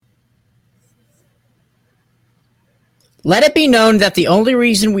Let it be known that the only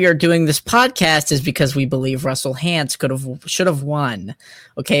reason we are doing this podcast is because we believe Russell Hantz should have won.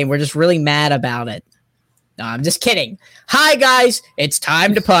 Okay, we're just really mad about it. No, I'm just kidding. Hi, guys. It's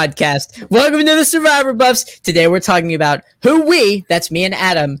time to podcast. Welcome to the Survivor Buffs. Today we're talking about who that's me and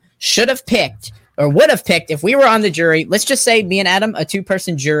Adam, should have picked or would have picked if we were on the jury. Let's just say me and Adam, a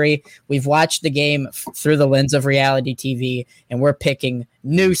two-person jury. We've watched the game through the lens of reality TV, and we're picking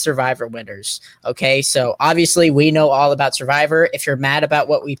new Survivor winners. Okay, so obviously we know all about Survivor. If you're mad about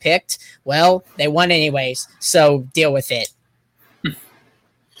what we picked, well, they won anyways, so deal with it.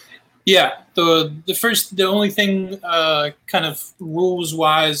 Yeah, the only thing kind of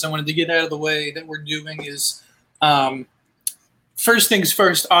rules-wise I wanted to get out of the way that we're doing is first things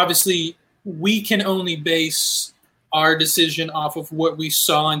first, obviously, we can only base our decision off of what we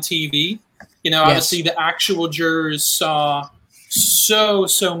saw on TV. You know, obviously the actual jurors saw so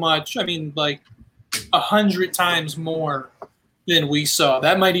much. I mean, like 100 times more than we saw.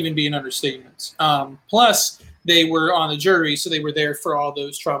 That might even be an understatement. Plus, they were on the jury, so they were there for all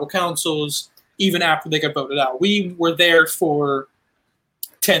those tribal councils, even after they got voted out. We were there for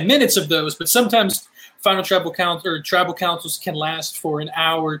 10 minutes of those, but sometimes final tribal councils can last for an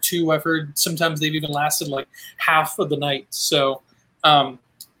hour or two. I've heard sometimes they've even lasted like half of the night. So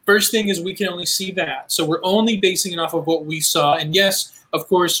first thing is we can only see that. So we're only basing it off of what we saw. And yes, of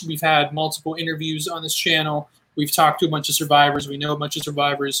course, we've had multiple interviews on this channel. We've talked to a bunch of survivors. We know a bunch of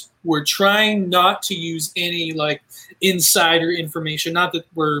survivors. We're trying not to use any like insider information. Not that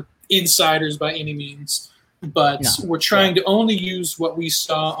we're insiders by any means, but we're trying to only use what we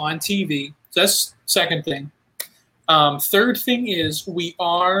saw on TV. So that's second thing. Third thing is we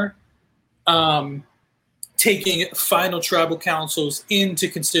are taking final tribal councils into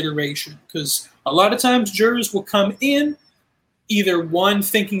consideration because a lot of times jurors will come in either one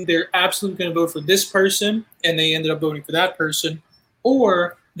thinking they're absolutely going to vote for this person and they ended up voting for that person,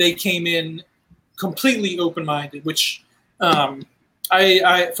 or they came in completely open-minded, which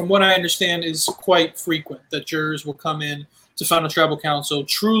I from what I understand is quite frequent that jurors will come in to final tribal council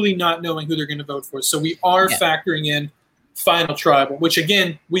truly not knowing who they're going to vote for. So we are factoring in final tribal, which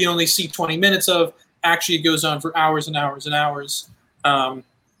again, we only see 20 minutes of. Actually, it goes on for hours and hours and hours.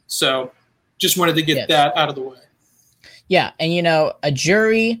 So just wanted to get that out of the way. Yeah, and a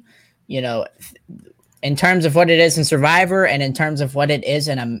jury, in terms of what it is in Survivor and in terms of what it is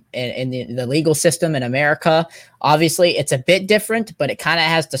in the legal system in America, obviously it's a bit different, but it kind of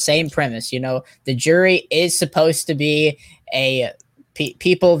has the same premise. The jury is supposed to be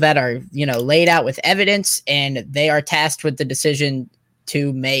people that are, laid out with evidence, and they are tasked with the decision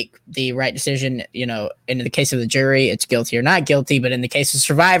to make the right decision. In the case of the jury, it's guilty or not guilty, but in the case of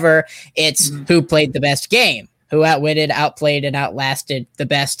Survivor, it's who played the best game, who outwitted, outplayed, and outlasted the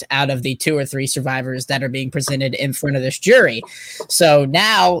best out of the 2 or 3 survivors that are being presented in front of this jury. So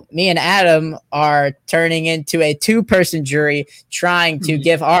now me and Adam are turning into a 2-person jury, trying to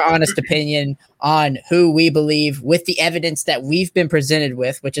give our honest opinion on who we believe with the evidence that we've been presented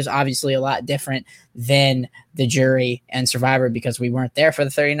with, which is obviously a lot different than the jury and Survivor because we weren't there for the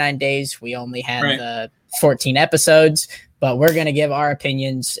 39 days. We only had the 14 episodes. But we're going to give our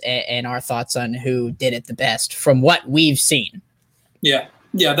opinions and our thoughts on who did it the best from what we've seen. Yeah,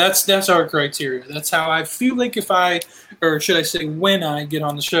 that's our criteria. That's how I feel like when I get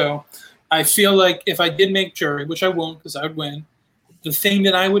on the show, I feel like if I did make jury, which I won't because I would win, the thing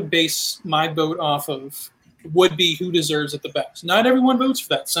that I would base my vote off of would be who deserves it the best. Not everyone votes for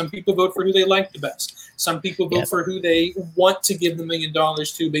that. Some people vote for who they like the best. Some people vote for who they want to give the $1 million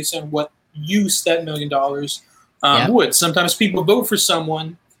to based on what use that $1 million would. Sometimes people vote for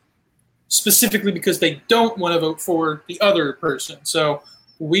someone specifically because they don't want to vote for the other person. So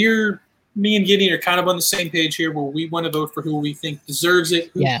me and Gideon are kind of on the same page here where we want to vote for who we think deserves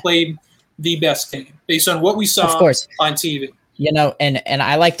it, who played the best game based on what we saw on TV. And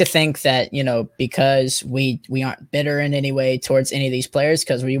I like to think that, because we aren't bitter in any way towards any of these players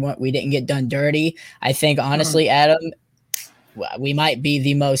because we didn't get done dirty. I think honestly, Adam, we might be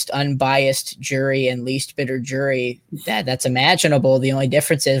the most unbiased jury and least bitter jury that's imaginable. The only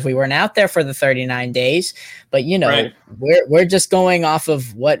difference is we weren't out there for the 39 days, but we're just going off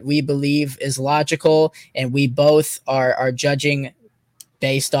of what we believe is logical, and we both are judging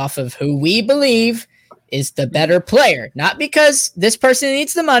based off of who we believe is the better player. Not because this person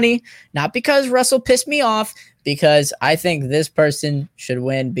needs the money, not because Russell pissed me off, because I think this person should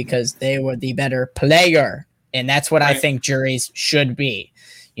win because they were the better player. And that's what I think juries should be.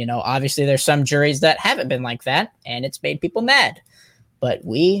 Obviously there's some juries that haven't been like that, and it's made people mad. But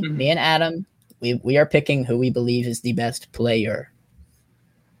me and Adam, we are picking who we believe is the best player.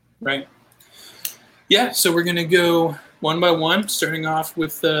 Right. Yeah, so we're going to go one by one, starting off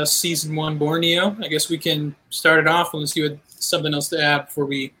with season 1 Borneo. I guess we can start it off unless you had something else to add before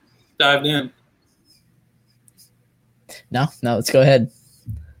we dive in. No, let's go ahead.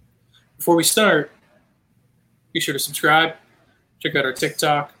 Before we start, be sure to subscribe, check out our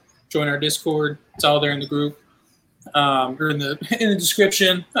TikTok, join our Discord. It's all there in the group or in the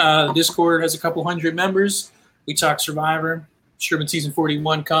description. The Discord has a couple hundred members. We talk Survivor. Sure, when season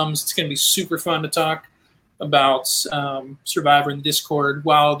 41 comes, it's going to be super fun to talk about Survivor in the Discord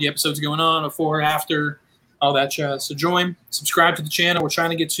while the episode's going on, before, after, all that jazz. So join, subscribe to the channel. We're trying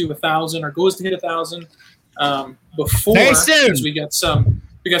to get to 1,000. Our goal is to hit 1,000 before. Very soon. We got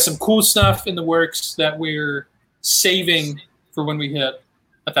some cool stuff in the works that we're saving for when we hit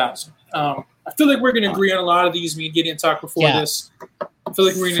 1,000. I feel like we're going to agree on a lot of these. Me and Gideon talked before this. I feel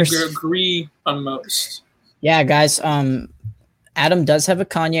like we're going to agree on most. Yeah, guys. Adam does have a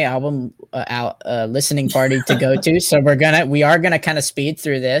Kanye album listening party to go to, so we are gonna kind of speed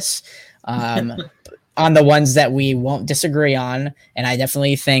through this on the ones that we won't disagree on, and I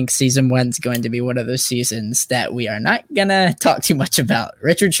definitely think season 1's going to be one of those seasons that we are not gonna talk too much about.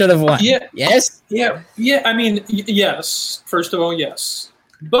 Richard should have won. Yeah. Yes. Yeah. I mean, yes. First of all, yes,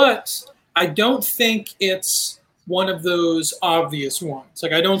 but I don't think it's one of those obvious ones.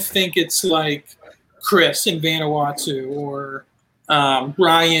 Like, I don't think it's like Chris in Vanuatu or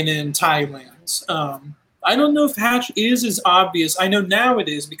Ryan in Thailand. I don't know if Hatch is as obvious. I know now it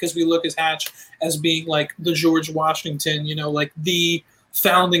is, because we look at Hatch as being like the George Washington, like the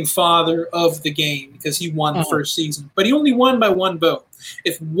founding father of the game, because he won the first season. But he only won by 1 vote.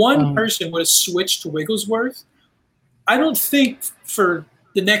 If one person would have switched to Wigglesworth, I don't think for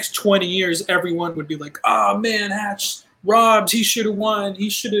the next 20 years everyone would be like, oh man, Hatch robbed, he should have won,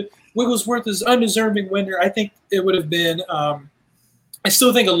 Wigglesworth is undeserving winner. I think it would have been I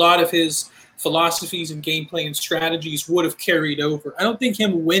still think a lot of his philosophies and gameplay and strategies would have carried over. I don't think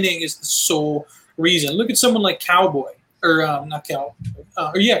him winning is the sole reason. Look at someone like Cowboy, or not Cowboy.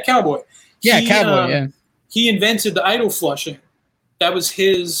 Cowboy. Cowboy. He invented the idol flushing. That was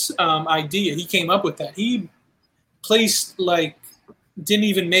his idea. He came up with that. He placed didn't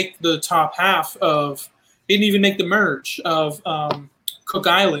even make the top half didn't even make the merge of Cook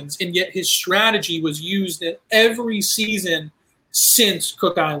Islands, and yet his strategy was used in every season since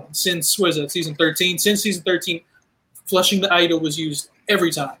Cook Island, since season 13? Since season 13, flushing the idol was used every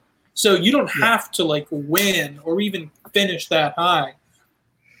time. So you don't have to win or even finish that high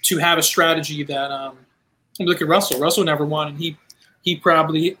to have a strategy that. Look at Russell. Russell never won, and he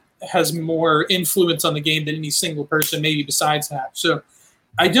probably has more influence on the game than any single person, maybe besides Hatch. So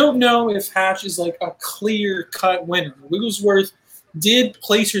I don't know if Hatch is a clear-cut winner. Wigglesworth did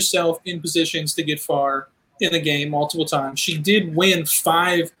place herself in positions to get far in the game multiple times. She did win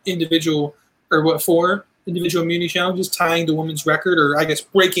 4 individual immunity challenges, tying the women's record, or I guess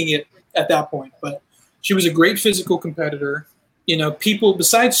breaking it at that point. But she was a great physical competitor. People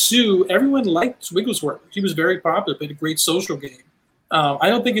besides Sue, everyone liked Wigglesworth. She was very popular, played a great social game. I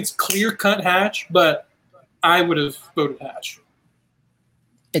don't think it's clear-cut Hatch, but I would have voted Hatch.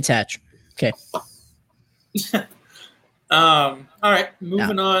 It's Hatch. Okay. All right,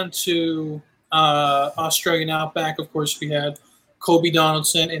 moving on to Australian Outback. Of course, we had Colby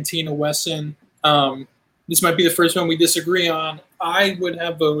Donaldson and Tina Wesson. This might be the first one we disagree on. I would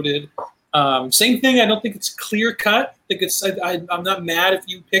have voted same thing. I don't think it's clear cut. I'm not mad if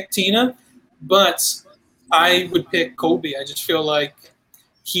you pick Tina, but I would pick Colby. I just feel like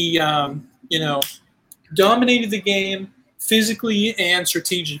he dominated the game physically and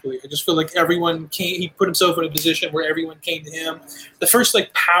strategically. I just feel like he put himself in a position where everyone came to him. The first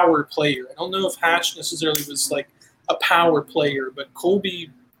power player. I don't know if Hatch necessarily was a power player, but Colby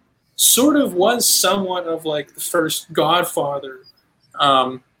sort of was somewhat of the first Godfather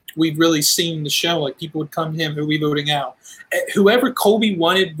we've really seen in the show. People would come to him, who we voting out. Whoever Colby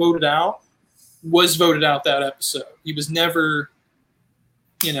wanted voted out was voted out that episode. He was never,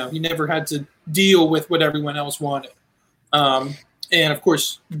 he never had to deal with what everyone else wanted. And of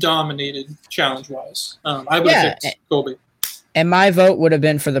course, dominated challenge-wise. I would have picked Colby. And my vote would have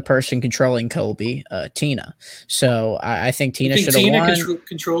been for the person controlling Colby, Tina. So I think Tina should have won.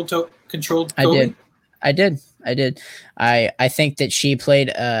 Controlled Colby? I did. I think that she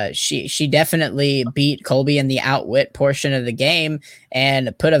played. She definitely beat Colby in the outwit portion of the game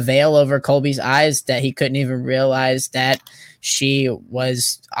and put a veil over Colby's eyes that he couldn't even realize that she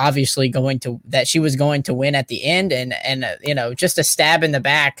was obviously going to win at the end, and just a stab in the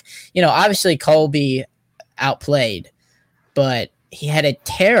back. Obviously Colby outplayed, but he had a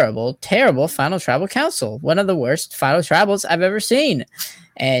terrible, terrible final tribal council. One of the worst final tribals I've ever seen.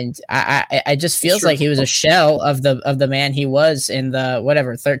 and I just feels like he was a shell of the man he was in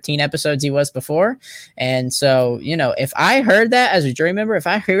the 13 episodes he was before. And so, you know, if I heard that as a jury member, if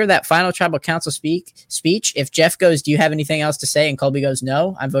I hear that final tribal council speech, if Jeff goes, "Do you have anything else to say?" and Colby goes,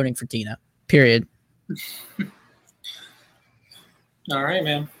 "No," I'm voting for Tina. Period. All right,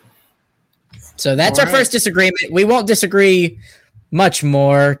 man. So that's our first disagreement. We won't disagree much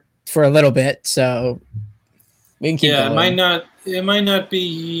more for a little bit, so we can keep going. It might not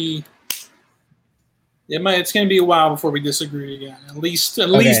be. It's going to be a while before we disagree again. At least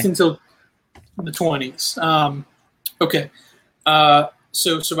until the 20s. Okay.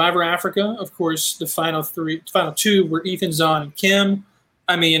 So Survivor Africa, of course, the final two were Ethan, Zahn, and Kim.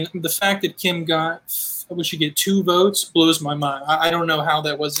 I mean, the fact that Kim got, I wish you get 2 votes, blows my mind. I don't know how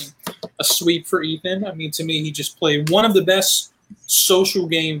that wasn't a sweep for Ethan. I mean, to me, he just played one of the best social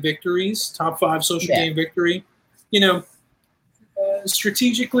game victories, top 5 social game victory. You know,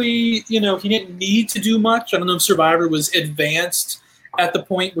 strategically, you know, he didn't need to do much. I don't know if Survivor was advanced at the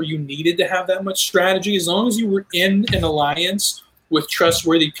point where you needed to have that much strategy. As long as you were in an alliance with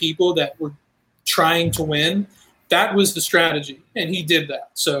trustworthy people that were trying to win, that was the strategy, and he did that.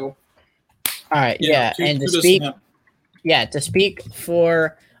 So, all right, and to speak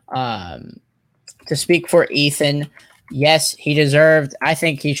for Ethan. Yes, he deserved. I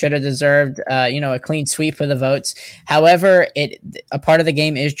think he should have deserved, a clean sweep of the votes. However, a part of the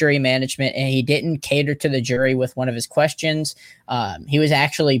game is jury management, and he didn't cater to the jury with one of his questions. He was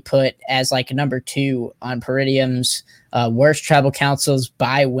actually put as like number 2 on Peridium's worst tribal councils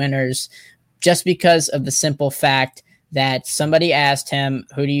by winners, just because of the simple fact that somebody asked him,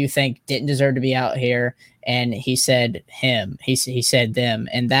 "Who do you think didn't deserve to be out here?" And he said him. He said them.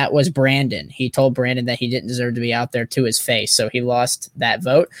 And that was Brandon. He told Brandon that he didn't deserve to be out there to his face. So he lost that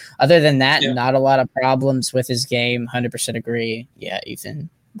vote. Other than that, not a lot of problems with his game. 100% agree. Yeah,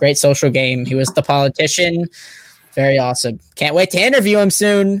 Ethan. Great social game. He was the politician. Very awesome. Can't wait to interview him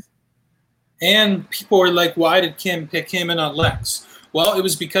soon. And people were like, why did Kim pick him and not Lex? Well, it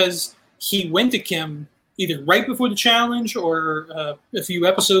was because he went to Kim either right before the challenge or a few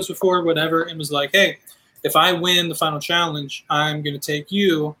episodes before, whatever, and was like, hey, if I win the final challenge, I'm going to take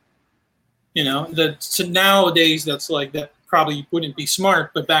you. You know, so nowadays that's like, that probably wouldn't be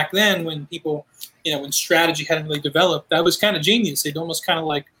smart. But back then when people, you know, when strategy hadn't really developed, that was kind of genius. They'd almost kind of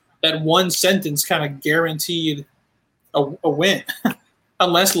like that one sentence kind of guaranteed a win.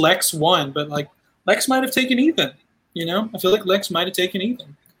 Unless Lex won. But like Lex might have taken Ethan. You know, I feel like Lex might have taken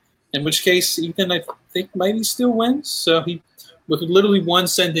Ethan. In which case, Ethan, I think, maybe still wins. So he, with literally one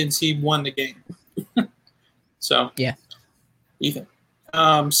sentence, he won the game. So yeah, Ethan.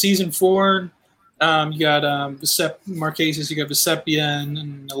 Season 4, you got Marquesas, you got Vecepia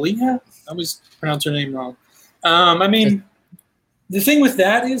and Aaliyah. I always pronounce her name wrong. I mean, the thing with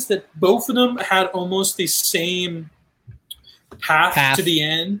that is that both of them had almost the same path to the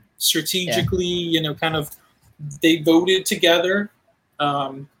end. Strategically, you know, kind of they voted together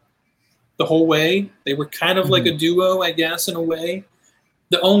the whole way. They were kind of like a duo, I guess, in a way.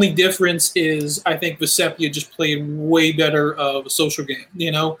 The only difference is I think Vecepia just played way better of a social game. You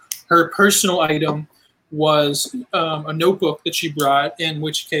know, her personal item was a notebook that she brought, in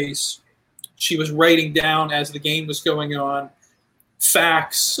which case she was writing down as the game was going on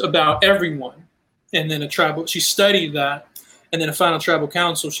facts about everyone. And then she studied that. And then a final tribal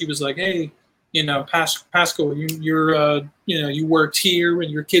council, she was like, hey, you know, Pascal, you worked here and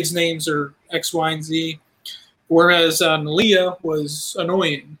your kids' names are X, Y, and Z. Whereas Nalia was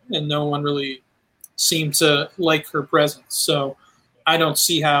annoying and no one really seemed to like her presence. So I don't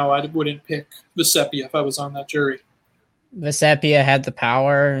see how I wouldn't pick Vecepia if I was on that jury. Vecepia had the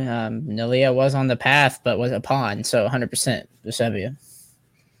power. Nalia was on the path, but was a pawn. So 100% Vecepia.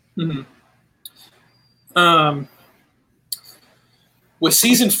 With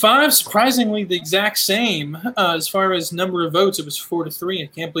season 5, surprisingly, the exact same. As far as number of votes, it was 4-3. I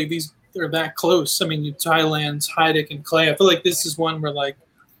can't believe they're that close. I mean, Thailand's Heidik and Clay. I feel like this is one where, like,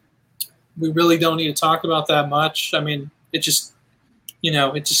 we really don't need to talk about that much. I mean, it just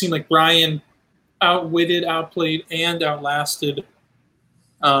seemed like Brian outwitted, outplayed, and outlasted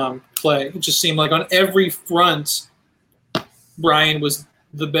Clay. It just seemed like on every front, Brian was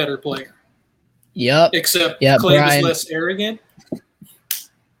the better player. Yep. Except Clay Brian was less arrogant.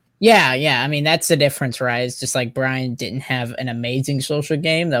 Yeah. I mean, that's the difference, right? It's just like Brian didn't have an amazing social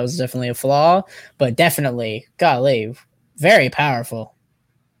game. That was definitely a flaw, but definitely, golly, very powerful.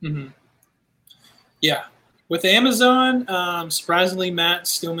 Yeah. With Amazon, surprisingly, Matt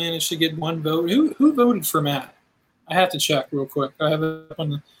still managed to get 1 vote. Who voted for Matt? I have to check real quick. I have it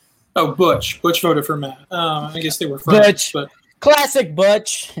on the. Oh, Butch. Butch voted for Matt. I guess they were friends. Butch. But Classic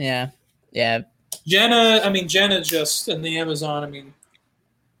Butch. Yeah. Jenna just in the Amazon,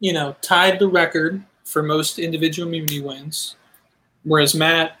 tied the record for most individual immunity wins. Whereas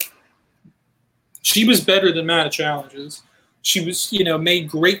Matt, she was better than Matt at challenges. She was, made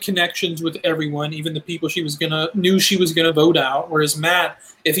great connections with everyone, even the people knew she was gonna vote out. Whereas Matt,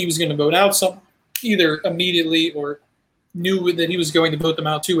 if he was gonna vote out someone, either immediately or knew that he was going to vote them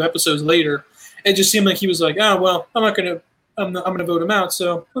out 2 episodes later, it just seemed like he was like, oh well, I'm gonna vote him out,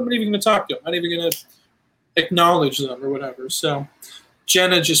 so I'm not even gonna talk to him. I'm not even gonna acknowledge them or whatever. So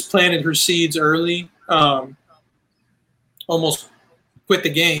Jenna just planted her seeds early, almost quit the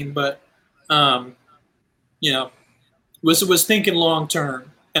game, but was thinking long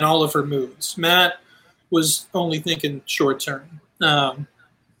term in all of her moves. Matt was only thinking short term.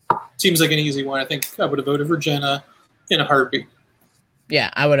 Seems like an easy one. I think I would have voted for Jenna in a heartbeat.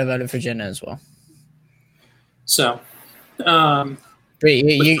 Yeah, I would have voted for Jenna as well. So, you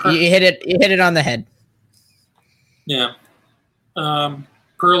hit it. You hit it on the head. Yeah.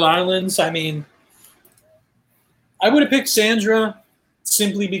 Pearl Islands. I would have picked Sandra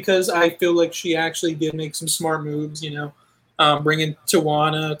simply because I feel like she actually did make some smart moves. Bringing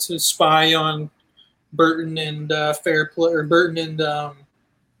Tawana to spy on Burton and Fair Play, or Burton and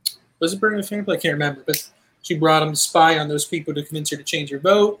was it Burton and Fair Play? I can't remember, but she brought him to spy on those people to convince her to change her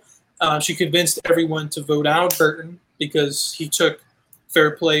vote. She convinced everyone to vote out Burton because he took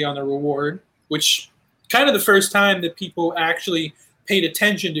Fair Play on the reward, which kind of the first time that people actually paid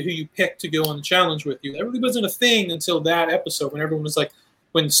attention to who you picked to go on the challenge with you. That really wasn't a thing until that episode when everyone was like,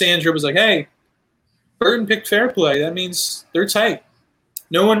 when Sandra was like, hey, Burton picked Fair Play. That means they're tight.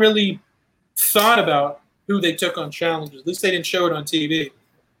 No one really thought about who they took on challenges. At least they didn't show it on TV.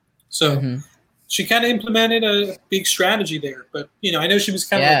 So she kind of implemented a big strategy there. But, I know she was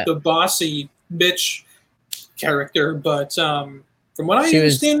kind of like the bossy bitch character. But from what I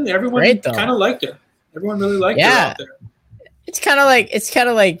understand, everyone kind of liked her. Everyone really liked her out there. It's kind of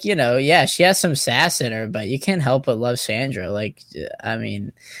like, she has some sass in her, but you can't help but love Sandra. Like,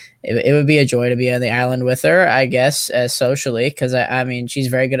 it would be a joy to be on the island with her, I guess, socially, because she's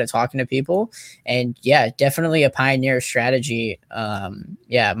very good at talking to people, and definitely a pioneer strategy.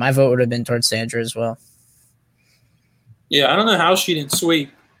 My vote would have been towards Sandra as well. Yeah, I don't know how she didn't sweep.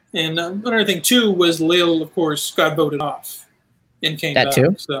 And another thing too was Lil, of course, got voted off and came back.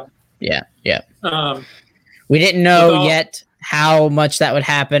 Too. So yeah. We didn't know yet how much that would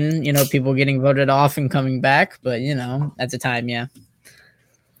happen, people getting voted off and coming back, but at the time, yeah.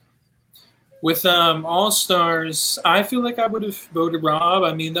 With All Stars, I feel like I would have voted Rob.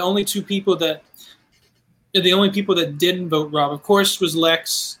 The only people that didn't vote Rob, of course, was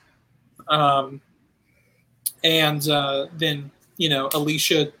Lex, and then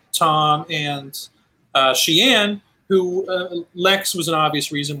Alicia, Tom, and Sheehan. Who Lex was an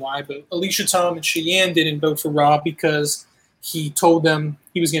obvious reason why, but Alicia, Tom, and Sheehan didn't vote for Rob because he told them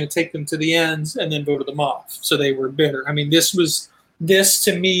he was going to take them to the end and then voted them off. So they were bitter. This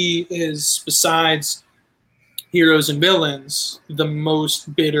to me is, besides Heroes and Villains, the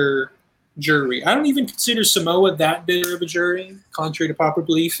most bitter jury. I don't even consider Samoa that bitter of a jury, contrary to popular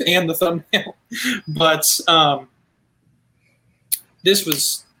belief and the thumbnail. But this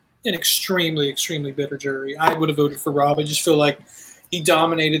was an extremely, extremely bitter jury. I would have voted for Rob. I just feel like he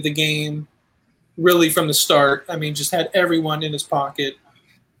dominated the game really from the start. Just had everyone in his pocket.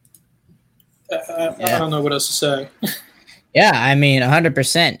 I don't know what else to say. Yeah,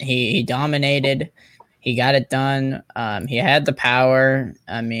 100%. He dominated. He got it done. He had the power.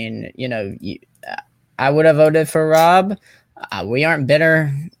 I would have voted for Rob. We aren't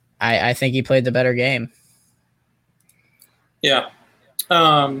bitter. I think he played the better game. Yeah.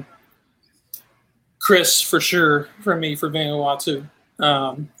 Chris, for sure, for me, for Vanuatu.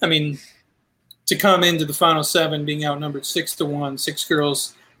 To come into the final 7 being outnumbered 6-1,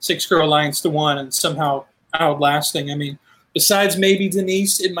 6-girl alliance to 1, and somehow outlasting. Besides maybe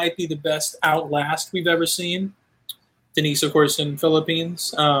Denise, it might be the best outlast we've ever seen. Denise, of course, in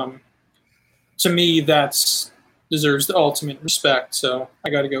Philippines. To me, that's deserves the ultimate respect. So I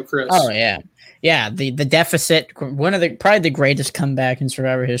got to go, Chris. Oh yeah. Yeah, the deficit, one of probably the greatest comeback in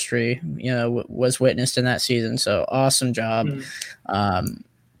Survivor history, was witnessed in that season. So awesome job.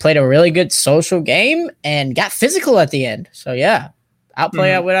 Played a really good social game and got physical at the end. So yeah,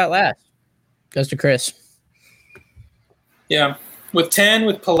 outplay, outwit, outlast. Goes to Chris. Yeah, with 10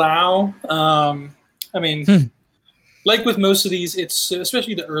 with Palau. Like with most of these, it's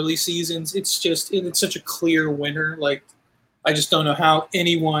especially the early seasons. It's such a clear winner. Like, I just don't know how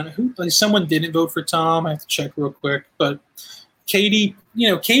someone didn't vote for Tom. I have to check real quick. But Katie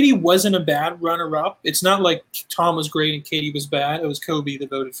Katie wasn't a bad runner-up. It's not like Tom was great and Katie was bad. It was Kobe that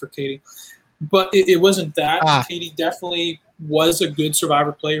voted for Katie. But it wasn't that. Katie definitely was a good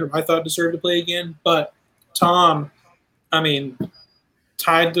Survivor player who I thought deserved to play again. But Tom,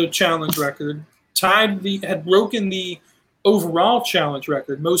 tied the challenge record, had broken the overall challenge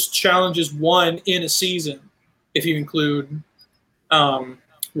record. Most challenges won in a season, if you include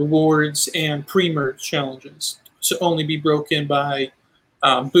rewards and pre-merge challenges. So only be broken by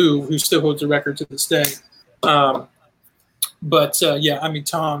Boo, who still holds the record to this day. Tom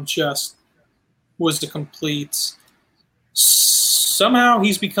just was the complete. Somehow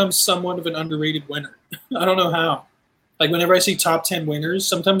he's become somewhat of an underrated winner. I don't know how. Like whenever I see top 10 winners,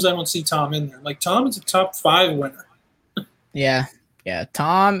 sometimes I don't see Tom in there. Like Tom is a top 5 winner. Yeah.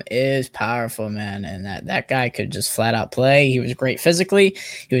 Tom is powerful, man, and that guy could just flat out play. He was great physically,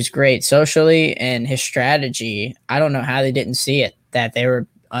 he was great socially, and his strategy. I don't know how they didn't see it, that they were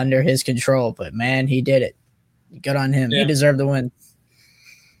under his control, but man, he did it. Good on him. Yeah. He deserved the win.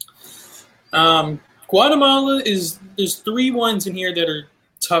 Guatemala there's 3 ones in here that are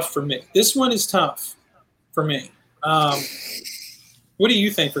tough for me. This one is tough for me. What do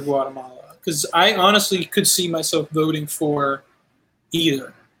you think for Guatemala? Because I honestly could see myself voting for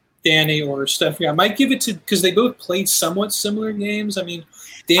either Danny or Stephanie. I might give it to, because they both played somewhat similar games. Danny.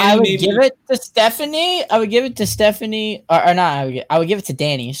 I would give it to Stephanie. I would give it to Stephanie, or not. I would give it to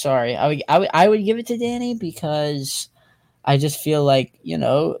Danny. Sorry, I would give it to Danny because I just feel like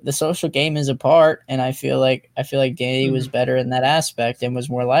the social game is a part, and I feel like Danny was better in that aspect and was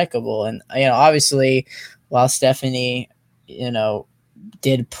more likable. And obviously, while Stephanie,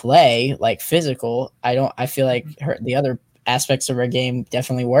 did play like physical, I feel like the other aspects of her game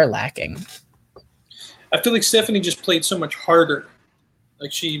definitely were lacking. I feel like Stephanie just played so much harder.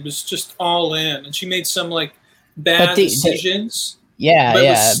 Like she was just all in, and she made some like bad decisions.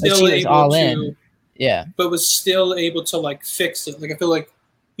 But she was all in. Yeah, but was still able to like fix it. Like I feel like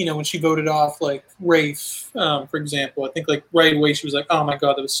when she voted off like Rafe, for example, I think like right away she was like, "Oh my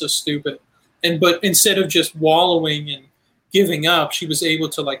god, that was so stupid." But instead of just wallowing and giving up, she was able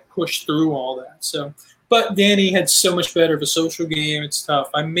to like push through all that. So, but Danny had so much better of a social game. It's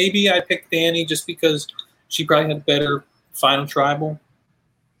tough. I picked Danny just because she probably had better final tribal.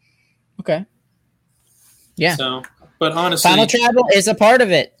 Okay. Yeah. So, but honestly, final tribal is a part of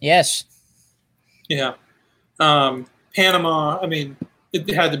it. Yes. Yeah. Panama.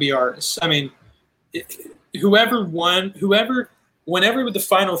 It had to be ours. Whenever the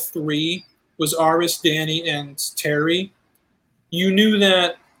final 3 was Aris, Danny, and Terry, you knew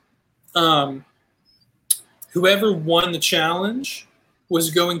that whoever won the challenge was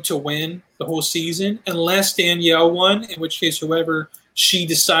going to win the whole season, unless Danielle won, in which case whoever she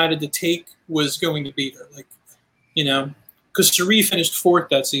decided to take was going to beat her. Because Cirie finished 4th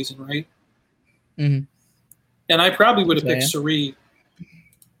that season, right? Mm-hmm. And I probably would have picked Cirie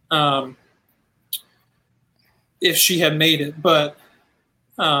if she had made it. But,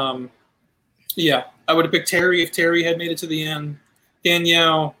 I would have picked Terry if Terry had made it to the end.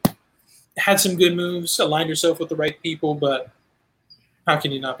 Danielle had some good moves, aligned herself with the right people, but how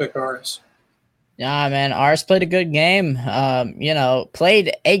can you not pick Aris? Nah, man, Aris played a good game.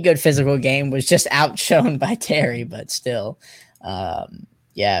 Played a good physical game, was just outshone by Terry, but still,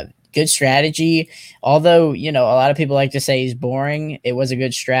 good strategy. Although, a lot of people like to say he's boring, it was a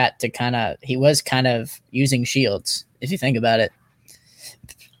good strat to he was kind of using shields, if you think about it.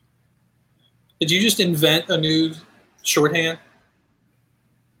 Did you just invent a new shorthand?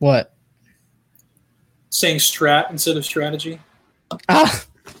 What? Saying strat instead of strategy? Oh,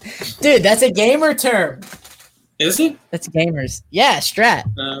 dude, that's a gamer term. Is it? That's gamers. Yeah, strat.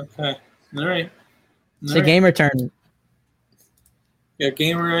 Okay. All right. It's a gamer term. Yeah,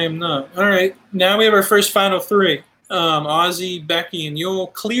 gamer I am not. All right. Now we have our first final 3. Ozzy, Becky, and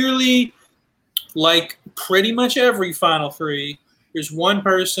Yul. Clearly, like pretty much every final 3, there's one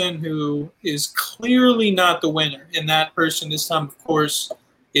person who is clearly not the winner. And that person this time, of course,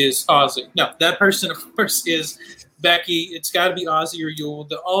 is Ozzy. No, that person, of course, is Becky. It's got to be Ozzy or Yul.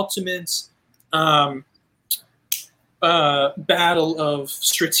 The ultimate battle of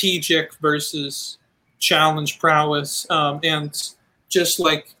strategic versus challenge prowess. And just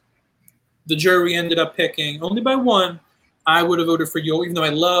like the jury ended up picking, only by 1, I would have voted for Yul, even though I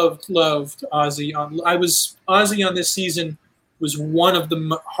loved Ozzy. Ozzy on this season was one of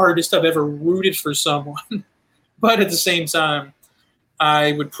the hardest I've ever rooted for someone. But at the same time,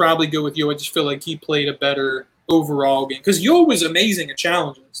 I would probably go with Yul. I just feel like he played a better overall game. Because Yul was amazing at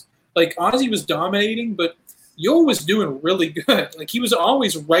challenges. Like, Ozzy was dominating, but Yul was doing really good. Like, he was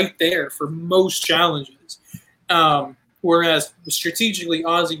always right there for most challenges. whereas strategically,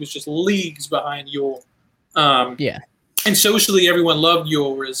 Ozzy was just leagues behind Yul. Yeah. And socially, everyone loved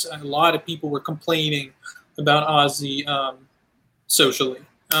Yul, whereas a lot of people were complaining about Ozzy socially.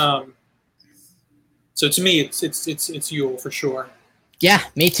 So to me, it's Yul for sure. Yeah,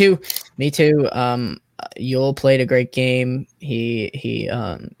 me too. Yul played a great game. He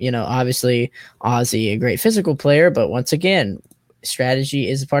obviously Ozzy a great physical player, but once again, strategy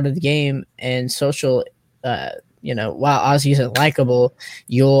is a part of the game, and social. While Ozzy isn't likable,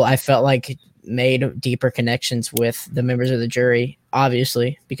 Yul I felt like made deeper connections with the members of the jury,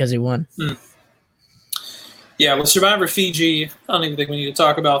 obviously because he won. Yeah, with Survivor Fiji, I don't even think we need to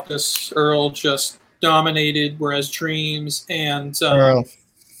talk about this. Earl just dominated, whereas Dreams and Earl.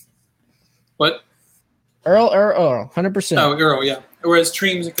 What? Earl, 100%. Oh, Earl, yeah. Whereas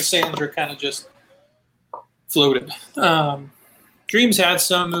Dreams and Cassandra kind of just floated. Dreams had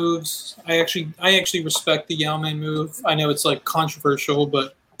some moves. I actually respect the Yellowman move. I know it's like controversial,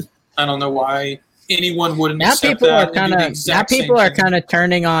 but I don't know why anyone wouldn't now accept people that. Are kind of now people are kind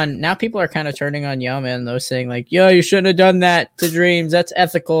of turning on Yellowman though, saying like, yo, you shouldn't have done that to Dreams. That's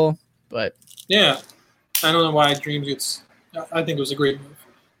ethical. But yeah, I don't know why Dreams gets. I think it was a great move.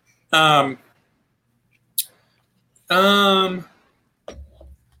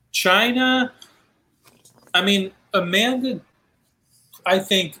 China. I mean, Amanda, I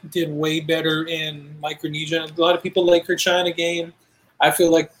think, did way better in Micronesia. A lot of people like her China game. I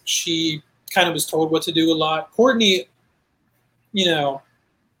feel like she kind of was told what to do a lot. Courtney, the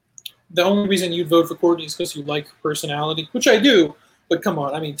only reason you'd vote for Courtney is because you like her personality, which I do. But come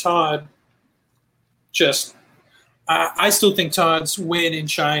on, I mean, Todd I still think Todd's win in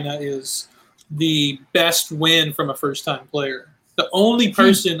China is the best win from a first-time player. The only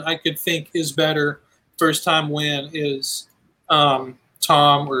person I could think is better first-time win is Tom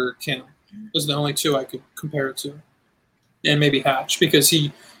or Kim. Those are the only two I could compare it to. And maybe Hatch, because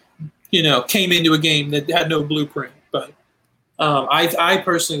he, came into a game that had no blueprint. But I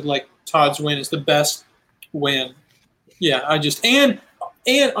personally like Todd's win is the best win. Yeah, and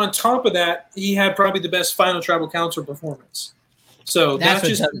on top of that, he had probably the best final tribal council performance. So that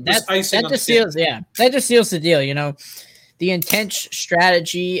just seals the deal. The intense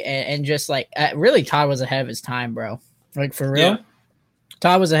strategy and just like really, Todd was ahead of his time, bro. Like for real,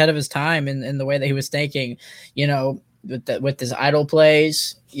 Todd was ahead of his time in the way that he was thinking. With his idol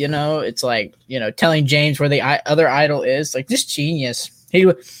plays, it's like telling James where the other idol is. Like just genius.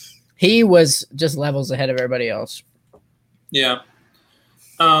 He was just levels ahead of everybody else. Yeah.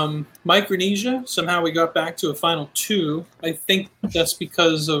 Micronesia, somehow we got back to a final 2. I think that's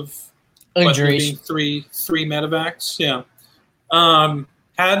because of injuries. Being three medevacs. Yeah.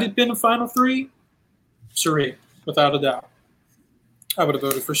 Had it been a final 3, Suri, without a doubt. I would have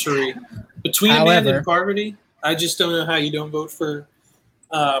voted for Suri. Between Amanda and Parvati, I just don't know how you don't vote for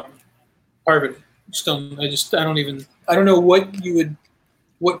Parvati. I don't know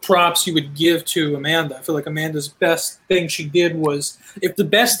what props you would give to Amanda. I feel like Amanda's best thing she did was, if the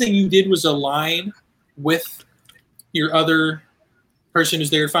best thing you did was align with your other person who's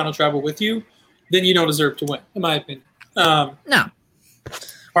there at Final Travel with you, then you don't deserve to win, in my opinion. No.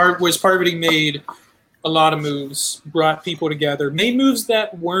 Parvati made a lot of moves, brought people together, made moves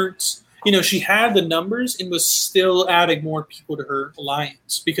that weren't, she had the numbers and was still adding more people to her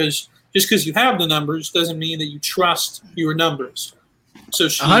alliance, because just because you have the numbers doesn't mean that you trust your numbers. So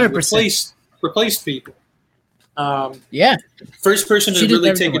she 100%. replaced people. First person to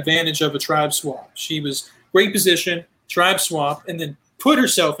really take advantage of a tribe swap. She was great position, tribe swap, and then put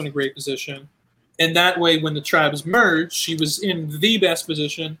herself in a great position. And that way, when the tribes merged, she was in the best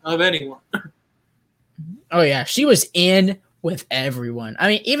position of anyone. Oh, yeah. She was in with everyone. I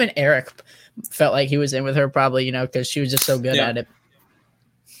mean, even Eric felt like he was in with her probably, because she was just so good at it.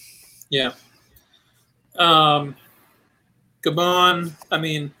 Yeah. Gabon, I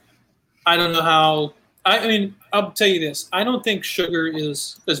mean, I don't know how. I'll tell you this. I don't think Sugar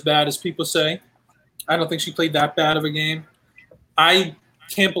is as bad as people say. I don't think she played that bad of a game. I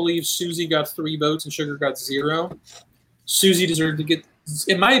can't believe Susie got 3 votes and Sugar got 0. Susie deserved to get,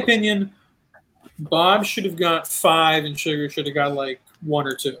 in my opinion, Bob should have got 5 and Sugar should have got like 1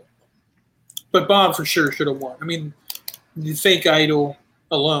 or 2. But Bob for sure should have won. I mean, the fake idol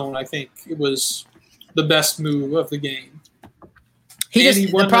alone, I think it was the best move of the game.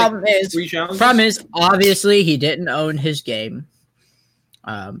 The problem is obviously he didn't own his game.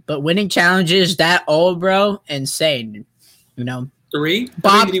 But winning challenges that old, bro, insane. 3?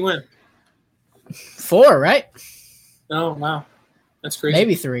 Bob, how many did he win? 4, right? Oh wow, that's crazy.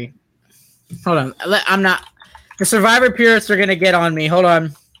 Maybe 3. Hold on, I'm not. The Survivor purists are gonna get on me. Hold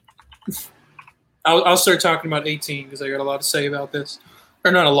on. I'll start talking about 18 because I got a lot to say about this,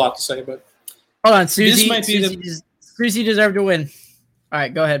 or not a lot to say, but hold on, Susie. This might be Susie deserved to win. All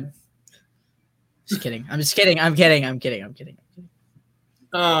right, go ahead. Just kidding. I'm just kidding. I'm kidding.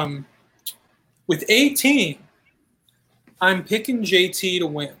 With 18, I'm picking JT to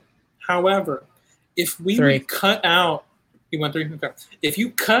win. However, if we would cut out, you went 3. Okay. If you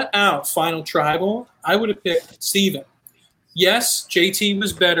cut out Final Tribal, I would have picked Steven. Yes, JT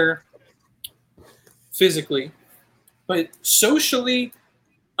was better physically, but socially,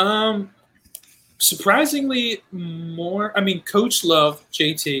 surprisingly more. I mean, Coach loved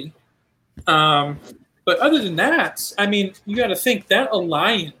JT. But other than that, I mean, you got to think that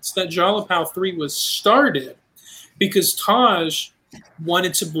alliance, that Jalapao 3 was started because Taj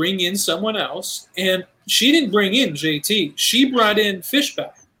wanted to bring in someone else, and she didn't bring in JT. She brought in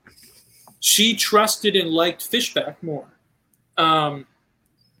Fishback. She trusted and liked Fishback more.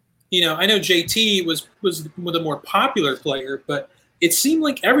 You know, I know JT was the more popular player, but it seemed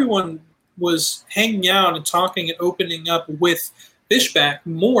like everyone was hanging out and talking and opening up with Fishback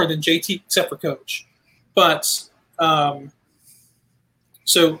more than JT, except for Coach. But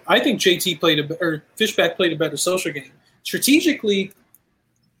so I think Fishback played a better social game. Strategically,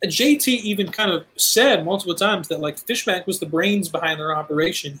 JT even kind of said multiple times that like Fishback was the brains behind their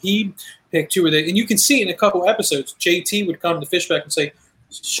operation. He picked who were they, and you can see in a couple episodes, JT would come to Fishback and say,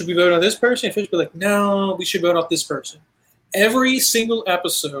 "Should we vote on this person?" And Fishback would be like, "No, we should vote off this person." Every single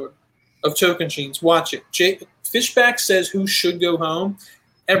episode of Tocantins, watch it. Fishback says who should go home.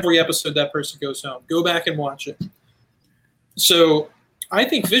 Every episode that person goes home. Go back and watch it. So I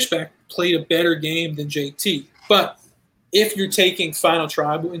think Fishback played a better game than JT. But if you're taking Final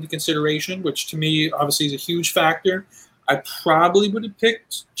Tribal into consideration, which to me obviously is a huge factor, I probably would have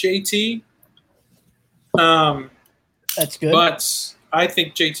picked JT. That's good. But I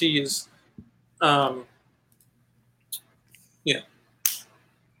think JT is,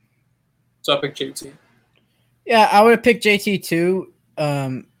 So I picked JT. Yeah, I would have picked JT too.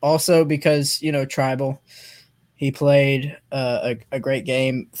 Also because, you know, Tribal, he played a great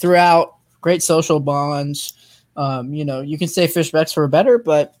game throughout, great social bonds. You know, you can say Fishbacks were better,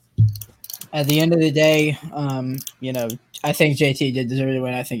 but at the end of the day, you know, I think JT did deserve to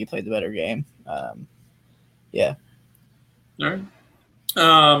win. I think he played the better game. Yeah. All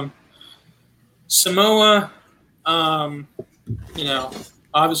right. Samoa, you know,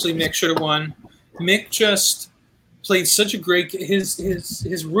 obviously Mick should have won. Mick just played such a great.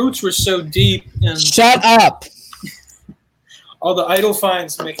 His roots were so deep. And shut up. All the idol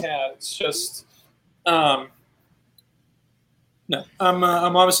finds Mick had. It's just, no. I'm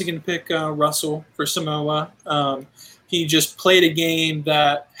obviously going to pick Russell for Samoa. He just played a game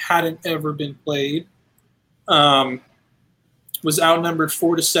that hadn't ever been played. Was outnumbered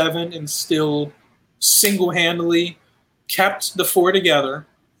 4-7 and still single-handedly kept the 4 together.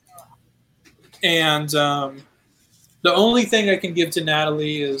 And the only thing I can give to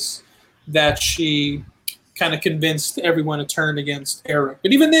Natalie is that she kind of convinced everyone to turn against Eric.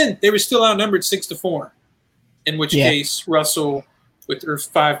 But even then, they were still outnumbered 6-4. In which case, Russell with her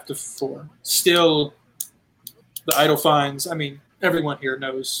 5-4. Still, the idol finds. I mean, everyone here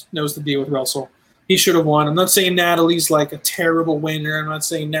knows the deal with Russell. He should have won. I'm not saying Natalie's like a terrible winner. I'm not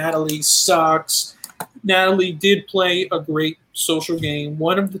saying Natalie sucks. Natalie did play a great social game.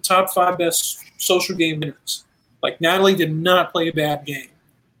 One of the top 5 best social game winners. Like, Natalie did not play a bad game.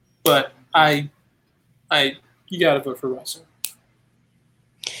 But you got to vote for Russell.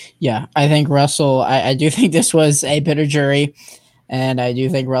 Yeah, I think Russell, I do think this was a better jury, and I do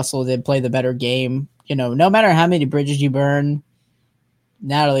think Russell did play the better game. You know, no matter how many bridges you burn,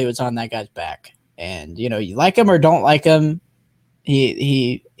 Natalie was on that guy's back. And, you know, you like him or don't like him,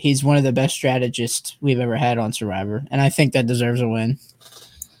 he's one of the best strategists we've ever had on Survivor, and I think that deserves a win.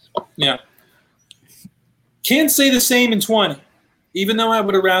 Yeah. Can't say the same in 20. Even though I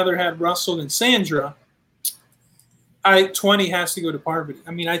would have rather had Russell than Sandra, 20 has to go to Parvati.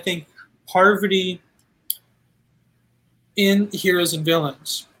 I mean, I think Parvati in Heroes and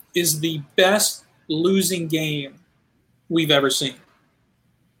Villains is the best losing game we've ever seen.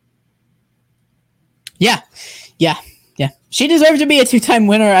 Yeah. She deserves to be a 2-time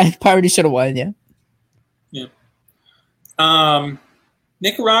winner. I probably should have won, Yeah.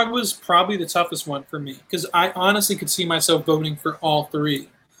 Nicaragua's probably the toughest one for me because I honestly could see myself voting for all 3.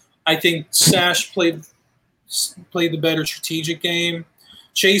 I think Sash played the better strategic game.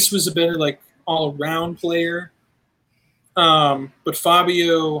 Chase was a better all-around player. But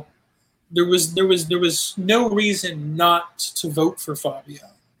Fabio, there was no reason not to vote for Fabio.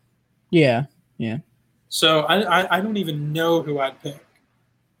 Yeah. So I don't even know who I'd pick.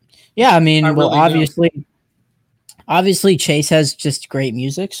 Yeah, I mean, I well, really don't. obviously Chase has just great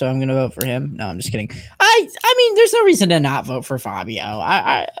music, so I'm gonna vote for him. No, I'm just kidding. I mean, there's no reason to not vote for Fabio.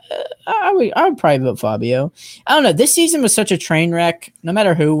 I would probably vote Fabio. I don't know. This season was such a train wreck. No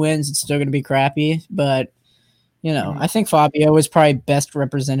matter who wins, it's still gonna be crappy. But I think Fabio is probably best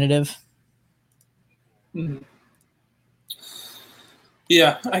representative. Mhm.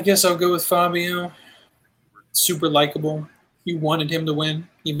 Yeah, I guess I'll go with Fabio. Super likable. You wanted him to win,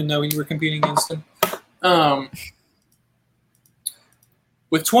 even though you were competing against him.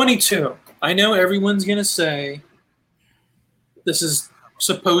 With 22, I know everyone's going to say this is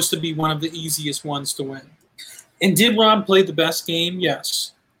supposed to be one of the easiest ones to win. And did Rob play the best game?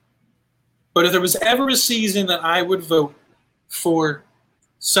 Yes. But if there was ever a season that I would vote for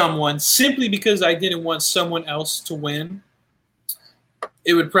someone simply because I didn't want someone else to win,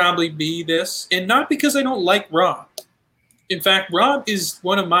 it would probably be this. And not because I don't like Rob. In fact, Rob is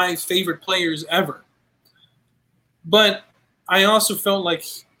one of my favorite players ever. But I also felt like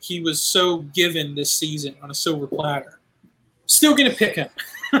he was so given this season on a silver platter. Still going to pick him.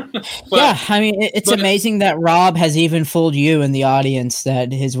 Yeah, I mean, it's amazing that Rob has even fooled you in the audience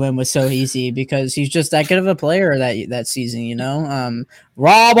that his win was so easy because he's just that good of a player that season,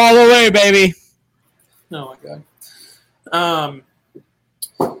 Rob all the way, baby. Oh my god.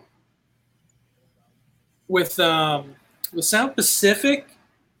 With South Pacific,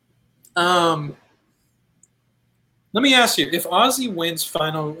 let me ask you: if Ozzy wins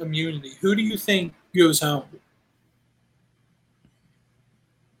final immunity, who do you think goes home?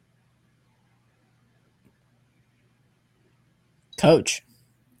 Coach.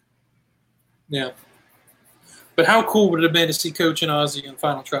 Yeah. But how cool would it have been to see Coach and Ozzy in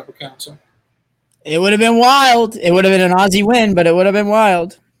Final Tribal Council? It would have been wild. It would have been an Ozzy win, but it would have been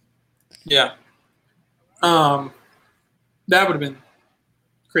wild. Yeah. That would have been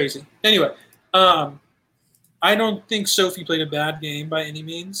crazy. Anyway, I don't think Sophie played a bad game by any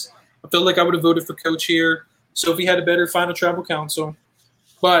means. I feel like I would have voted for Coach here. Sophie had a better Final Tribal Council,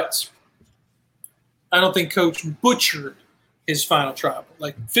 but I don't think Coach butchered his Final Tribal.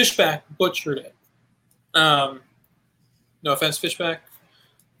 Like Fishback butchered it. No offense, Fishback.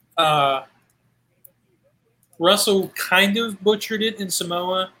 Russell kind of butchered it in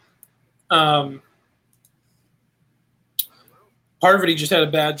Samoa. Parvati just had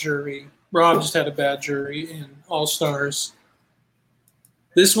a bad jury. Rob just had a bad jury in All Stars.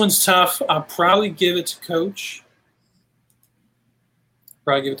 This one's tough. I'll probably give it to Coach.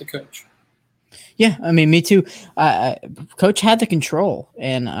 Yeah, I mean, me too. Coach had the control,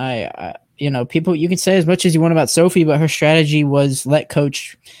 and people, you can say as much as you want about Sophie, but her strategy was let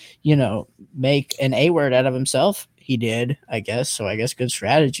Coach, make an A word out of himself. He did, I guess. So I guess good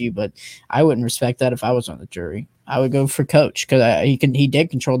strategy, but I wouldn't respect that if I was on the jury. I would go for Coach because he did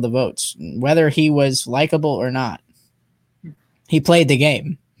control the votes, whether he was likable or not. He played the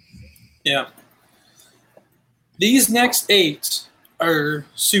game. Yeah. These next 8 are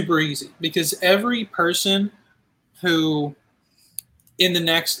super easy because every person who in the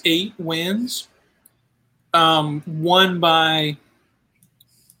next 8 wins won by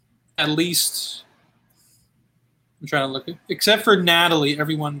at least, I'm trying to look at, except for Natalie,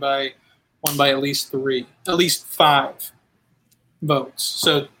 everyone won by at least 5 votes.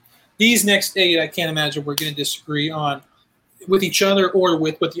 So these next 8, I can't imagine we're going to disagree on with each other or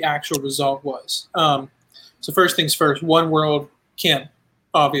with what the actual result was. So first things first, One World, Kim,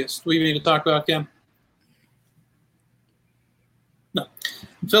 obvious. Do we need to talk about Kim? No.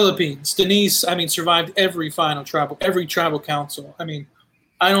 Philippines, Denise, survived every final tribal, every tribal council.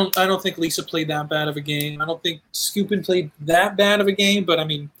 I don't think Lisa played that bad of a game. I don't think Scoopin played that bad of a game, but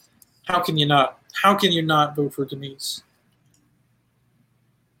how can you not? How can you not vote for Denise?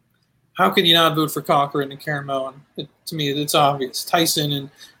 How can you not vote for Cochran and Caramoan? To me, it's obvious. Tyson and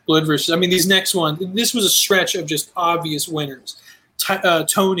Blood versus. These next ones. This was a stretch of just obvious winners.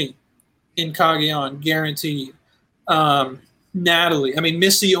 Tony in Cagayan, guaranteed. Natalie.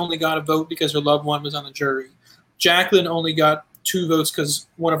 Missy only got a vote because her loved one was on the jury. Jacqueline only got 2 votes because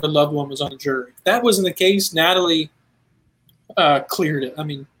one of her loved one was on the jury. If that wasn't the case, Natalie cleared it.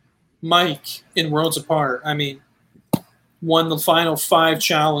 Mike in Worlds Apart. Won the final 5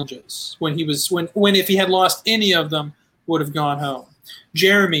 challenges when if he had lost any of them, would have gone home.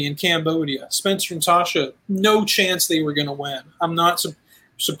 Jeremy in Cambodia, Spencer and Tasha, no chance they were going to win. I'm not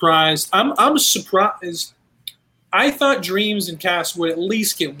surprised. I'm surprised. I thought Dreams and Cass would at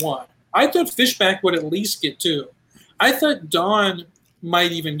least get 1. I thought Fishback would at least get 2. I thought Dawn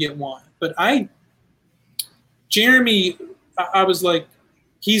might even get 1. But Jeremy, I was like,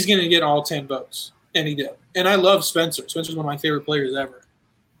 he's going to get all 10 votes. And he did. And I love Spencer. Spencer's one of my favorite players ever.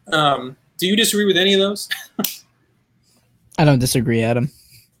 Do you disagree with any of those? I don't disagree, Adam.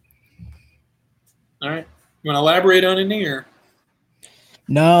 All right. You want to elaborate on any or?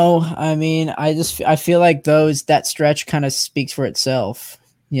 No, I mean, I feel like that stretch kind of speaks for itself,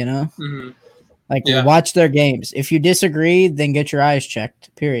 you know? Mm-hmm. Like, watch their games. If you disagree, then get your eyes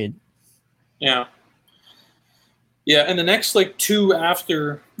checked, period. Yeah. Yeah, and the next, like, two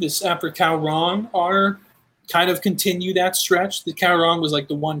after Calron are kind of continue that stretch. The Calron was, like,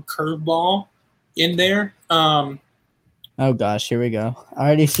 the one curveball in there. Oh, gosh, here we go. I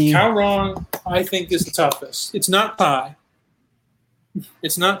already see. Calron, I think, is the toughest. It's not Ty.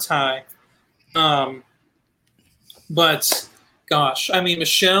 But, gosh, I mean,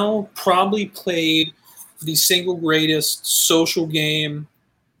 Michelle probably played the single greatest social game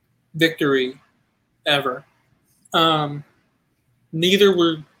victory ever. Neither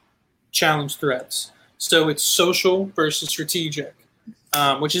were challenge threats. So it's social versus strategic,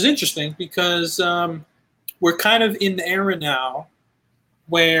 which is interesting because we're kind of in the era now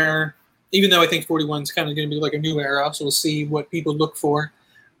where, even though I think 41 is kind of going to be like a new era, so we'll see what people look for.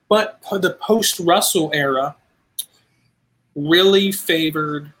 But the post-Russell era really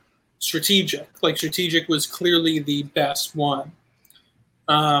favored strategic. Like, strategic was clearly the best one.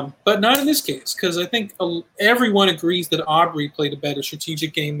 But not in this case, because I think everyone agrees that Aubrey played a better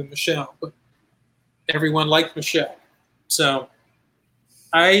strategic game than Michelle, but everyone liked Michelle. So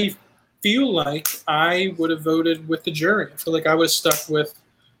I feel like I would have voted with the jury. I feel like I was stuck with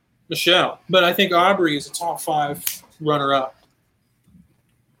Michelle. But I think Aubrey is a top 5 runner-up.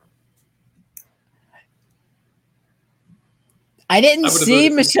 I didn't see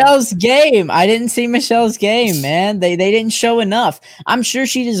Michelle's game. Man. They didn't show enough. I'm sure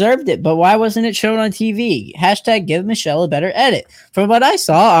she deserved it, but why wasn't it shown on TV? # give Michelle a better edit. From what I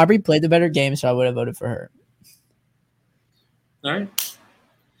saw, Aubrey played the better game, so I would have voted for her. All right.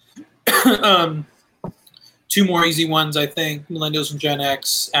 2 more easy ones, I think. Millennials and Gen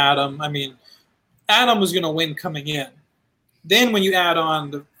X, Adam. I mean, Adam was going to win coming in. Then when you add on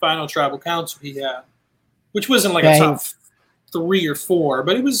the final tribal council he had, which wasn't like a top 3 or 4,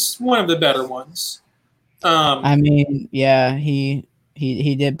 but it was one of the better ones. I mean, yeah, he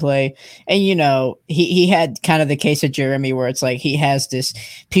did play, and you know, he had kind of the case of Jeremy where it's like he has this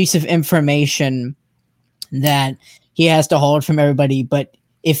piece of information that he has to hold from everybody, but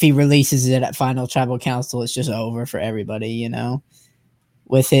if he releases it at final tribal council, it's just over for everybody, you know.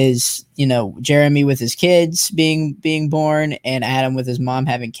 With his, you know, Jeremy with his kids being born and Adam with his mom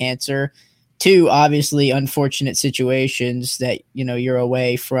having cancer. 2 obviously unfortunate situations that, you know, you're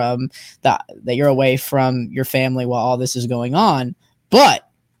away from your family while all this is going on. But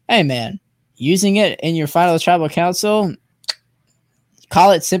hey, man, using it in your final tribal council,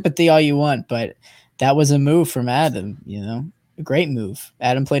 call it sympathy all you want, but that was a move from Adam. You know, a great move.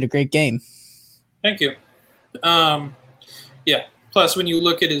 Adam played a great game. Thank you. Yeah. Plus, when you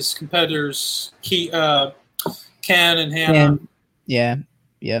look at his competitors, Ken and Hannah. Yeah.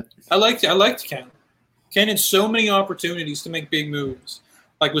 Yep. I liked Ken. Ken had so many opportunities to make big moves.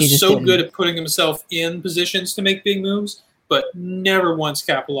 Like, was so good at putting himself in positions to make big moves, but never once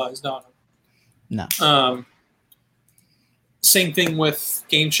capitalized on them. No. Same thing with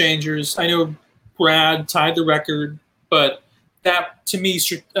Game Changers. I know Brad tied the record, but that, to me,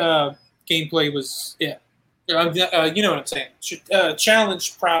 gameplay was, you know what I'm saying.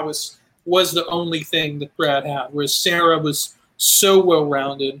 Challenge prowess was the only thing that Brad had, whereas Sarah was so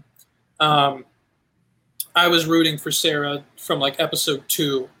well-rounded. I was rooting for Sarah from like episode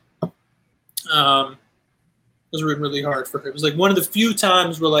 2. I was rooting really hard for her. It was like one of the few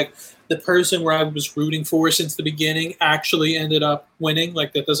times where like the person where I was rooting for since the beginning actually ended up winning.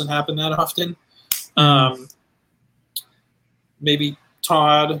 Like, that doesn't happen that often. Maybe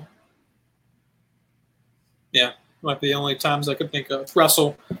Todd. Yeah, might be the only times I could think of.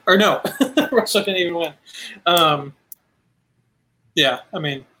 Russell. Or no, Russell didn't even win. Yeah, I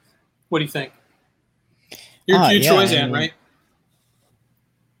mean, what do you think? You're Troyzan, right?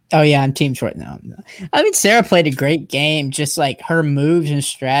 Oh, yeah, I'm Team Troy now. I mean, Sarah played a great game, just like her moves and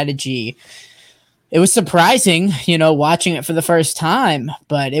strategy. It was surprising, you know, watching it for the first time,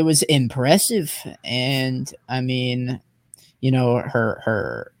 but it was impressive. And, I mean, you know,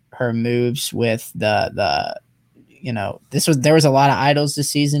 her moves with the you know, there was a lot of idols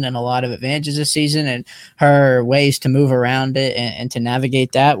this season and a lot of advantages this season, and her ways to move around it and to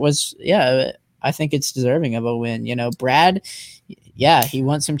navigate that was, I think it's deserving of a win. You know, Brad, yeah, he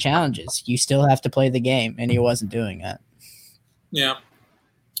won some challenges. You still have to play the game, and he wasn't doing that. Yeah.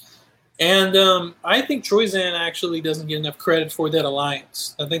 And I think Troyzan actually doesn't get enough credit for that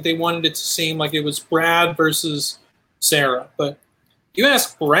alliance. I think they wanted it to seem like it was Brad versus Sarah, but You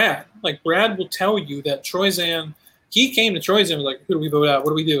ask Brad, like Brad will tell you that Troyzan, he came to Troyzan was like, who do we vote out?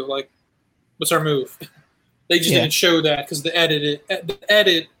 What do we do? Like, what's our move? They just didn't show that because the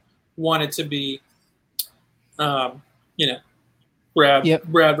edit wanted to be, Brad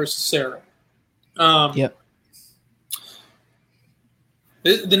versus Sarah.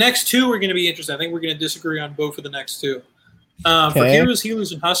 The next two are going to be interesting. I think we're going to disagree on both of the next two. For Heroes,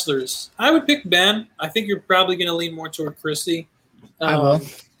 Healers, and Hustlers, I would pick Ben. I think you're probably going to lean more toward Christy. I will.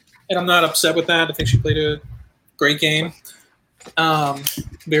 And I'm not upset with that. I think she played a great game.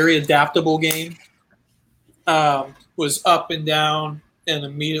 Very adaptable game. Was up and down, and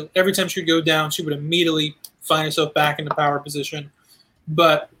immediately every time she would go down, she would immediately find herself back in the power position.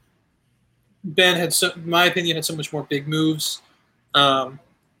 But Ben had, in my opinion, had so much more big moves.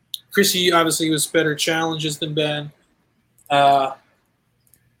 Chrissy obviously was better challenges than Ben. I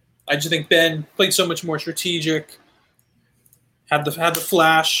just think Ben played so much more strategic. Had the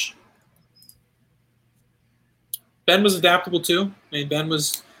flash. Ben was adaptable too. I mean, Ben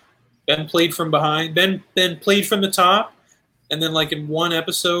played from behind. Ben played from the top, and then like in one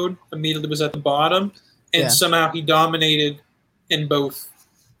episode, immediately was at the bottom, and somehow he dominated in both.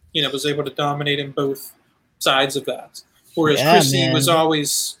 Was able to dominate in both sides of that. Whereas Chrissy was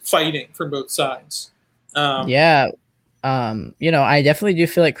always fighting from both sides. I definitely do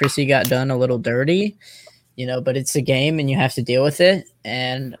feel like Chrissy got done a little dirty, but it's a game and you have to deal with it.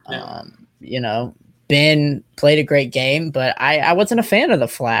 And, Ben played a great game, but I wasn't a fan of the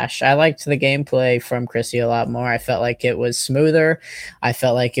flash. I liked the gameplay from Chrissy a lot more. I felt like it was smoother. I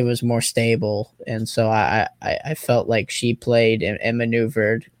felt like it was more stable. And so I felt like she played and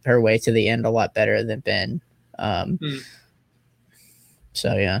maneuvered her way to the end a lot better than Ben.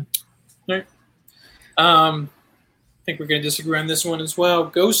 So, yeah. All right. I think we're going to disagree on this one as well.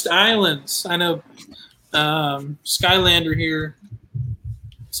 Ghost Islands. I know Skylander here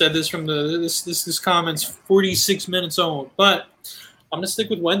said this from this comment's 46 minutes old, but I'm going to stick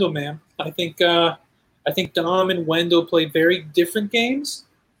with Wendell, man. I think Dom and Wendell played very different games,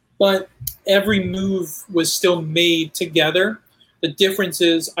 but every move was still made together. The difference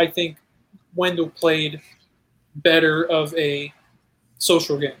is I think Wendell played better of a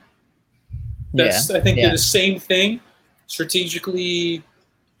social game. I think they're the same thing. Strategically,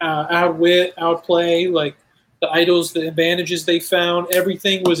 outwit, outplay, like the idols, the advantages they found,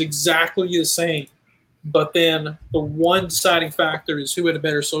 everything was exactly the same. But then the one deciding factor is who had a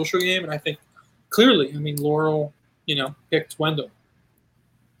better social game, and I think clearly, Laurel, picked Wendell.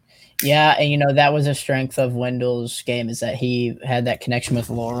 Yeah, and that was a strength of Wendell's game is that he had that connection with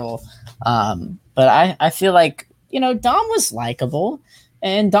Laurel. But I feel like Dom was likable,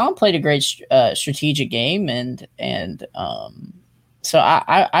 and Dom played a great strategic game, and so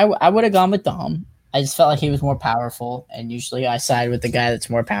I would have gone with Dom. I just felt like he was more powerful, and usually I side with the guy that's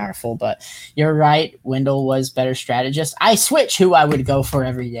more powerful. But you're right, Wendell was better strategist. I switch who I would go for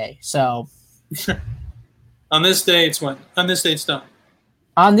every day. So on this day, it's Wendell. On this day, it's Dom.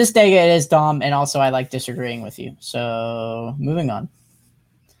 On this day, it is Dom, and also I like disagreeing with you. So moving on.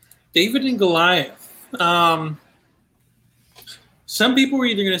 David and Goliath. Some people are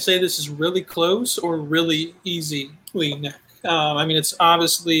either going to say this is really close or really easily Nick. It's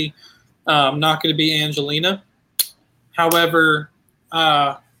obviously not going to be Angelina. However,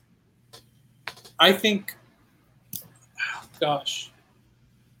 I think, let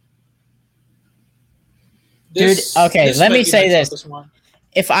me say this.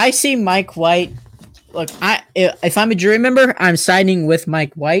 If I see Mike White, look, if I'm a jury member, I'm siding with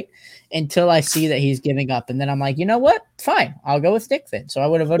Mike White until I see that he's giving up. And then I'm like, you know what? Fine. I'll go with Nick then. So I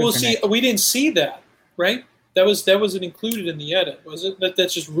would have voted for Nick. We didn't see that, right? That wasn't included in the edit, was it?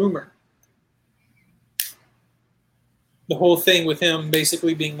 That's just rumor. The whole thing with him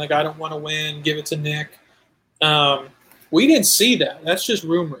basically being like, I don't want to win, give it to Nick. We didn't see that. That's just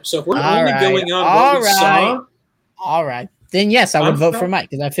rumor. So if we're going on what we saw. All right. Then yes, I would vote for Mike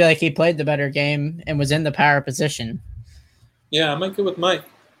because I feel like he played the better game and was in the power position. Yeah, I might go with Mike.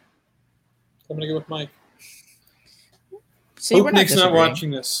 I'm going to go with Mike. Hope Nick's not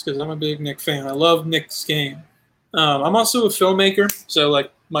watching this because I'm a big Nick fan. I love Nick's game. I'm also a filmmaker, so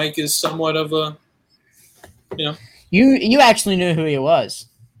like Mike is somewhat of a, You actually knew who he was.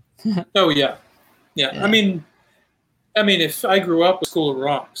 Oh yeah. Yeah. I mean, if I grew up with School of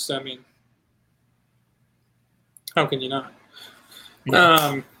Rocks, how can you not?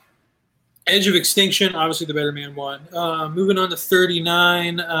 Yeah. Edge of Extinction, obviously the better man won. Moving on to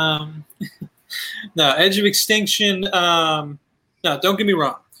 39. No, Edge of Extinction. No, don't get me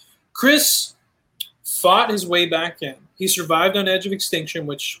wrong. Chris fought his way back in. He survived on Edge of Extinction,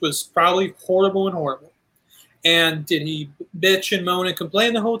 which was probably horrible. And did he bitch and moan and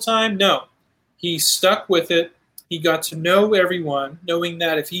complain the whole time? No. He stuck with it. He got to know everyone, knowing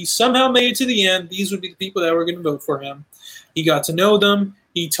that if he somehow made it to the end, these would be the people that were going to vote for him. He got to know them.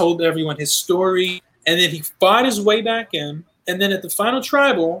 He told everyone his story. And then he fought his way back in. And then at the final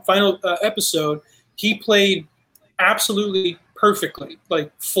episode, he played absolutely perfectly,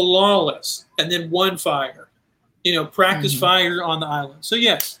 like flawless, and then won fire. Practice fire on the island. So,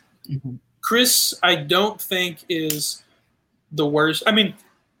 yes, Chris, I don't think is the worst. I mean,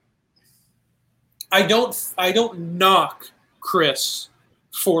 I don't knock Chris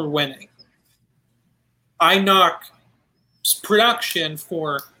for winning. I knock production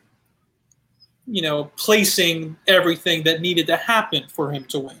for, placing everything that needed to happen for him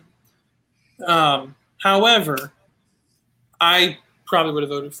to win. However, I probably would have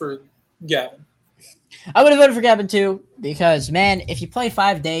voted for Gavin. I would have voted for Gavin too, because man, if you play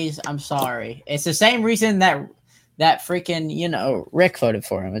 5 days, I'm sorry. It's the same reason that freaking, Rick voted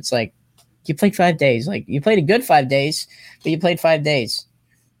for him. It's like, you played 5 days. Like, you played a good 5 days, but you played 5 days.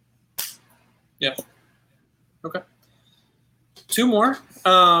 Yeah. Okay. 2 more.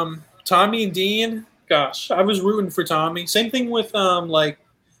 Tommy and Dean. Gosh, I was rooting for Tommy. Same thing with it reminded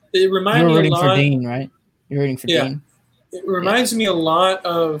me a lot. You were rooting for Dean, right? You're rooting for Dean. It reminds me a lot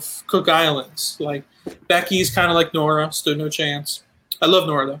of Cook Islands. Like, Becky's kind of like Nora, stood no chance. I love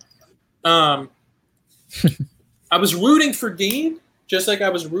Nora though. I was rooting for Dean, just like I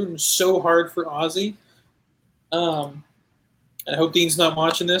was rooting so hard for Ozzy. I hope Dean's not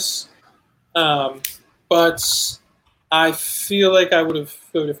watching this. But I feel like I would have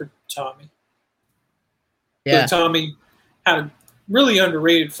voted for Tommy. Yeah. But Tommy had a really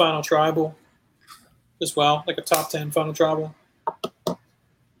underrated Final Tribal as well, like a top 10 Final Tribal.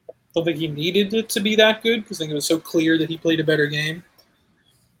 Don't think he needed it to be that good because I think it was so clear that he played a better game.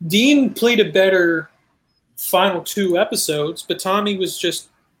 Dean played a better final 2 episodes, but Tommy was just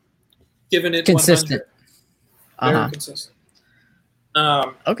giving it consistent. 100. Very consistent.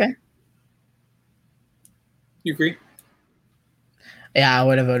 Okay. You agree? Yeah, I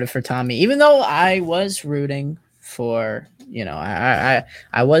would have voted for Tommy, even though I was rooting for, I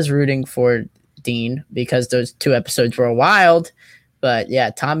was rooting for Dean because those 2 episodes were wild. But yeah,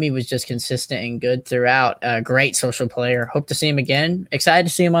 Tommy was just consistent and good throughout. A great social player. Hope to see him again. Excited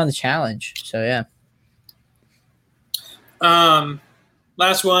to see him on the challenge. So yeah.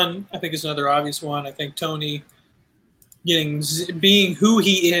 Last one, I think is another obvious one. I think Tony being who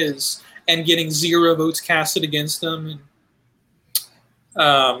he is and getting 0 votes casted against him,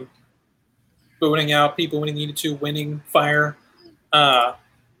 and voting out people when he needed to, winning fire,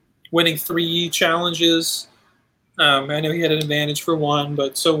 winning 3 challenges. I know he had an advantage for 1,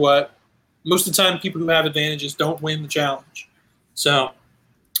 but so what? Most of the time, people who have advantages don't win the challenge. So,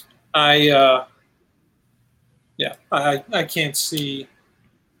 I can't see.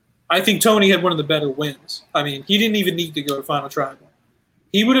 I think Tony had one of the better wins. I mean, he didn't even need to go to Final Tribal.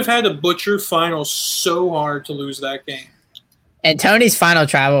 He would have had to butcher finals so hard to lose that game. And Tony's Final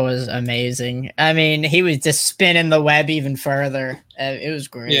Tribal was amazing. I mean, he was just spinning the web even further. It was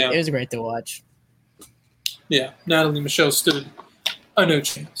great. Yeah. It was great to watch. Yeah, Natalie and Michelle stood a no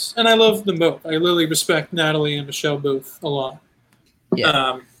chance. And I love them both. I really respect Natalie and Michelle both a lot.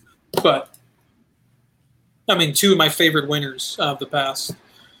 Yeah. But, I mean, 2 of my favorite winners of the past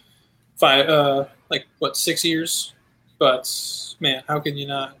 6 years? But, man, how can you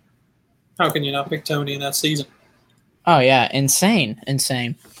not pick Tony in that season? Oh, yeah, insane.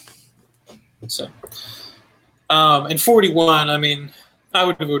 So, and 41, I mean, I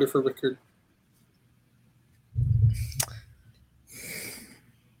would have voted for Rickard.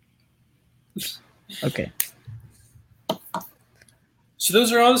 Okay. So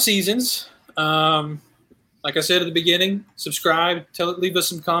those are all the seasons. Like I said at the beginning, subscribe. Leave us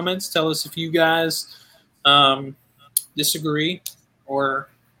some comments. Tell us if you guys disagree or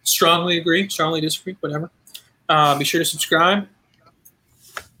strongly agree, strongly disagree, whatever. Be sure to subscribe.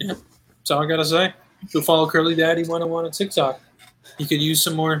 Yeah, that's all I gotta say. Go follow Curly Daddy 101 on TikTok. You could use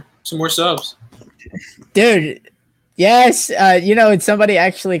some more subs. Dude. Yes, and somebody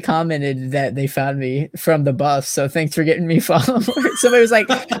actually commented that they found me from the buffs, so thanks for getting me followers. Somebody was like,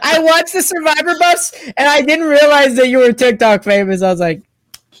 I watched the Survivor buffs, and I didn't realize that you were TikTok famous. I was like,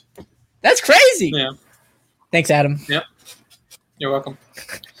 that's crazy. Yeah. Thanks, Adam. Yep. You're welcome.